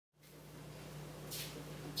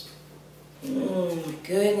Oh my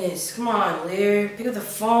goodness. Come on, Lear. Pick up the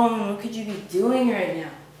phone. What could you be doing right now?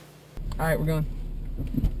 Alright, we're going.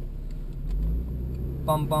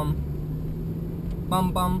 Bum bum.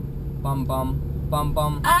 Bum bum. Bum bum. Bum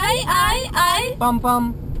bum. I. Bum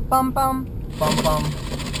bum. Bum bum. Bum bum.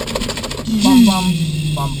 Bum bum.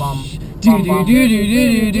 Bum bum. Bum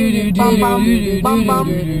bum. Bum bum.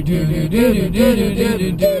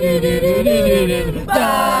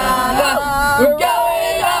 We're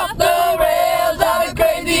going off the rails on a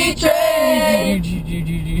crazy train.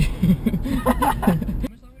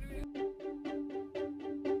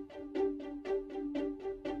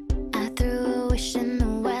 I threw a wish in the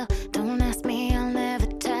well. Don't ask me, I'll never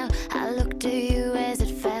tell. I looked at you as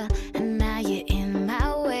it fell, and now you're in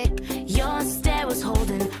my way. Your stare was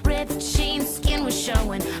holding, ripped jeans, skin was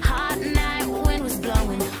showing. Hot night, wind was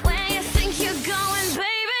blowing. Where you think you're going,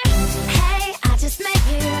 baby? Hey, I just met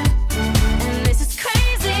you, and this is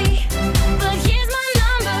crazy. But here's my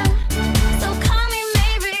number, so call me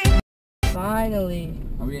maybe. Finally.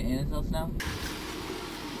 Are we at Anna's house now?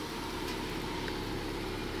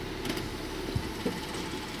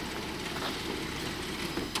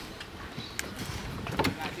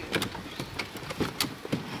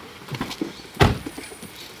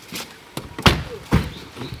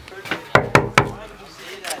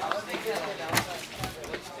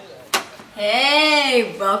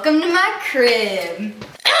 Hey, welcome to my crib.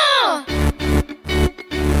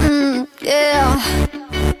 Yeah.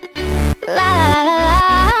 La la la la.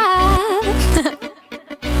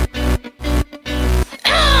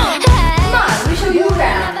 Come on, let me show you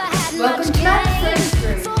around. Welcome to my first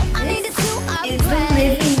room. This is the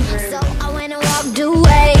living room. So I went and walked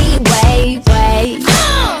away.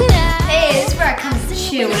 Hey, this is where I come to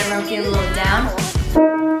chill whenever I'm feeling a little down.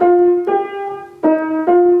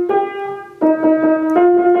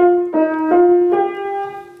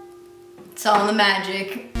 It's all in the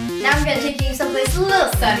magic. Now I'm gonna take you someplace a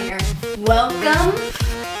little sunnier. Welcome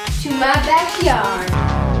to my backyard.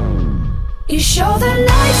 You show the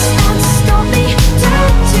lights won't stop me.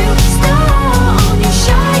 Turn to stone. You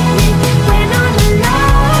shine me when I'm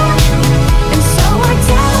alone. And so I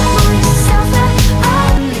tell myself that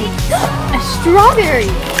I'll need A strawberry.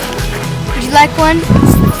 Would you like one?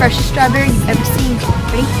 It's the freshest strawberry you've ever seen.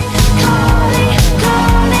 Ready?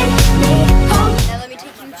 calling me home. Now let me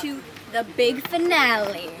take you to the big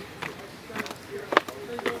finale.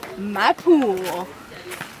 My pool.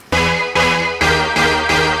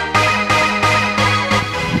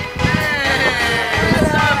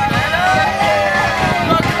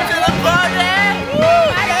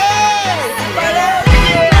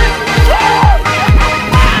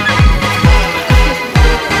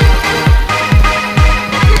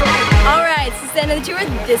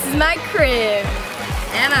 This is my crib.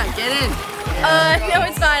 Anna, get in. No,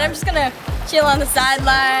 it's fine. I'm just gonna chill on the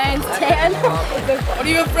sidelines, tan. What are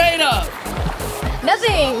you afraid of?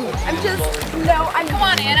 Nothing. I'm just, Come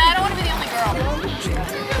on, Anna. I don't want to be the only girl.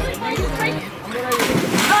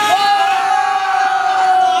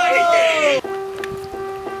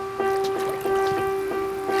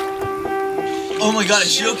 Oh my god,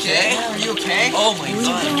 is she okay? Are you okay? Oh my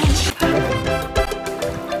god.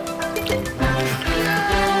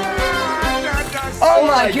 Oh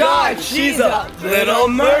my god, she's a little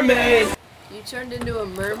mermaid. You turned into a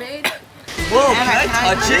mermaid? Whoa, can I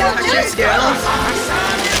touch it? Yes, girl.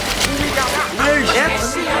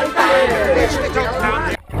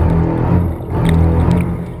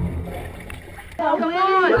 Come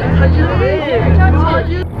on.